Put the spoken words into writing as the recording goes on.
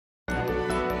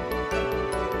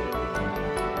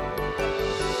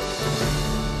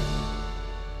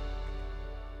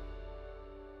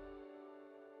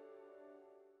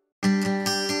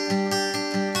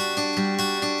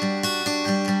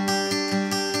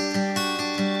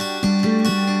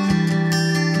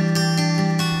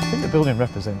building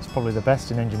represents probably the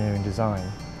best in engineering design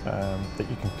that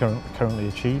you can currently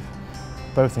achieve,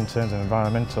 both in terms of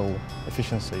environmental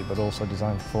efficiency but also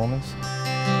design performance.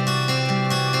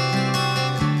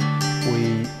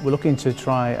 We're looking to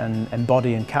try and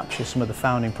embody and capture some of the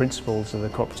founding principles of the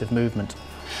cooperative movement,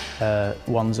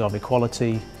 ones of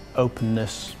equality,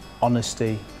 openness,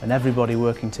 honesty, and everybody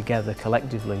working together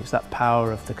collectively. It's that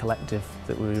power of the collective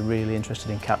that we're really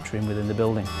interested in capturing within the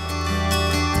building.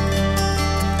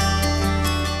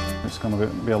 It's going to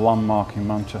be a landmark in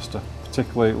Manchester,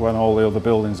 particularly when all the other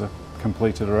buildings are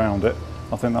completed around it.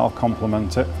 I think that'll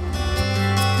complement it.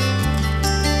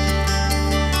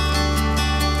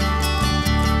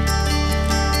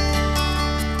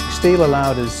 Steel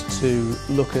allowed us to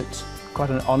look at quite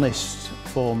an honest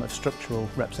form of structural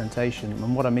representation,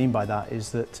 and what I mean by that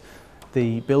is that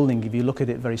the building, if you look at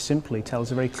it very simply,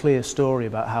 tells a very clear story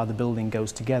about how the building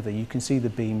goes together. You can see the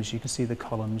beams, you can see the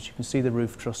columns, you can see the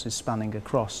roof trusses spanning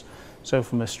across. So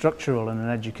from a structural and an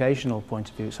educational point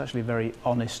of view, it's actually a very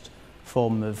honest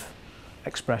form of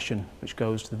expression which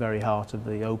goes to the very heart of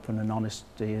the open and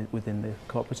honesty within the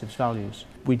cooperative's values.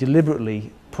 We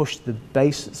deliberately pushed the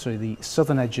base, the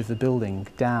southern edge of the building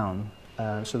down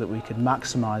so that we could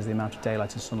maximise the amount of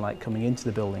daylight and sunlight coming into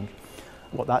the building.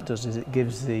 What that does is it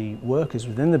gives the workers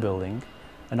within the building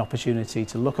an opportunity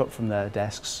to look up from their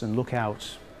desks and look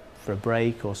out for a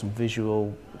break or some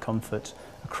visual comfort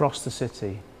across the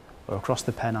city or across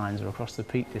the Pennines or across the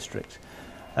Peak District.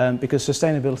 Because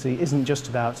sustainability isn't just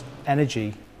about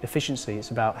energy efficiency,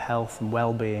 it's about health and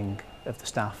well-being of the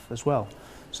staff as well.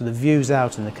 So the views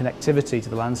out and the connectivity to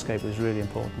the landscape is really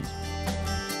important.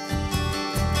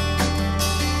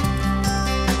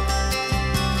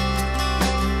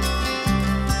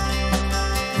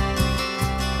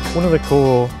 One of the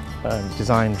core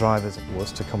design drivers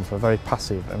was to come from a very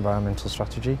passive environmental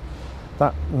strategy.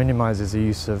 That minimises the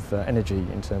use of energy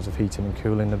in terms of heating and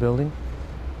cooling the building.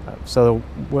 So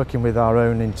working with our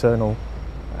own internal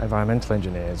environmental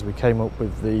engineers, we came up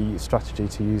with the strategy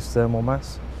to use thermal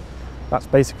mass. That's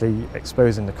basically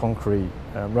exposing the concrete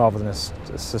rather than a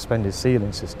suspended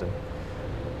ceiling system.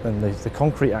 And the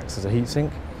concrete acts as a heat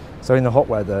sink, so in the hot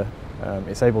weather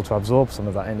it's able to absorb some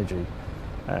of that energy,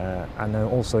 and then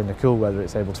also in the cool weather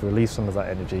it's able to release some of that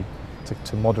energy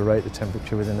to moderate the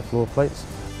temperature within the floor plates.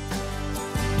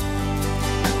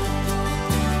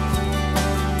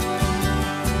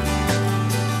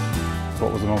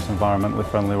 What was the most environmentally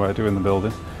friendly way of doing the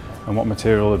building and what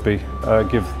material would give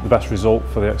the best result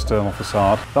for the external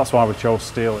facade. That's why we chose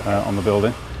steel on the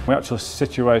building. We actually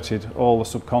situated all the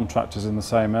subcontractors in the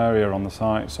same area on the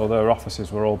site, so their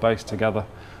offices were all based together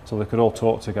so they could all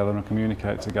talk together and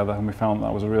communicate together, and we found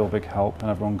that was a real big help and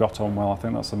everyone got on well. I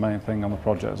think that's the main thing on the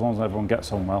project. As long as everyone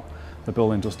gets on well, the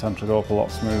building does tend to go up a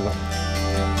lot smoother.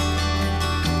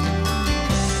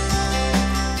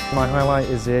 My highlight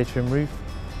is the atrium roof,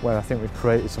 where I think we've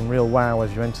created some real wow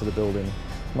as you enter the building,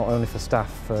 not only for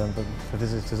staff but for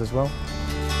visitors as well.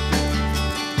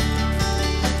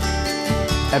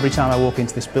 Every time I walk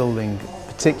into this building,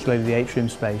 particularly the atrium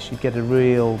space, you get a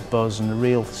real buzz and a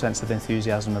real sense of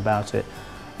enthusiasm about it,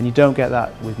 and you don't get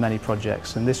that with many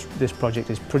projects, and this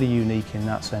project is pretty unique in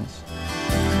that sense.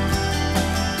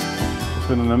 It's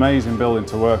been an amazing building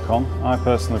to work on. I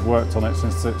personally have worked on it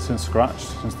since scratch,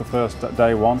 since the first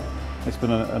day one. It's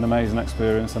been an amazing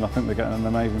experience, and I think they're getting an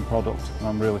amazing product, and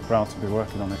I'm really proud to be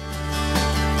working on it.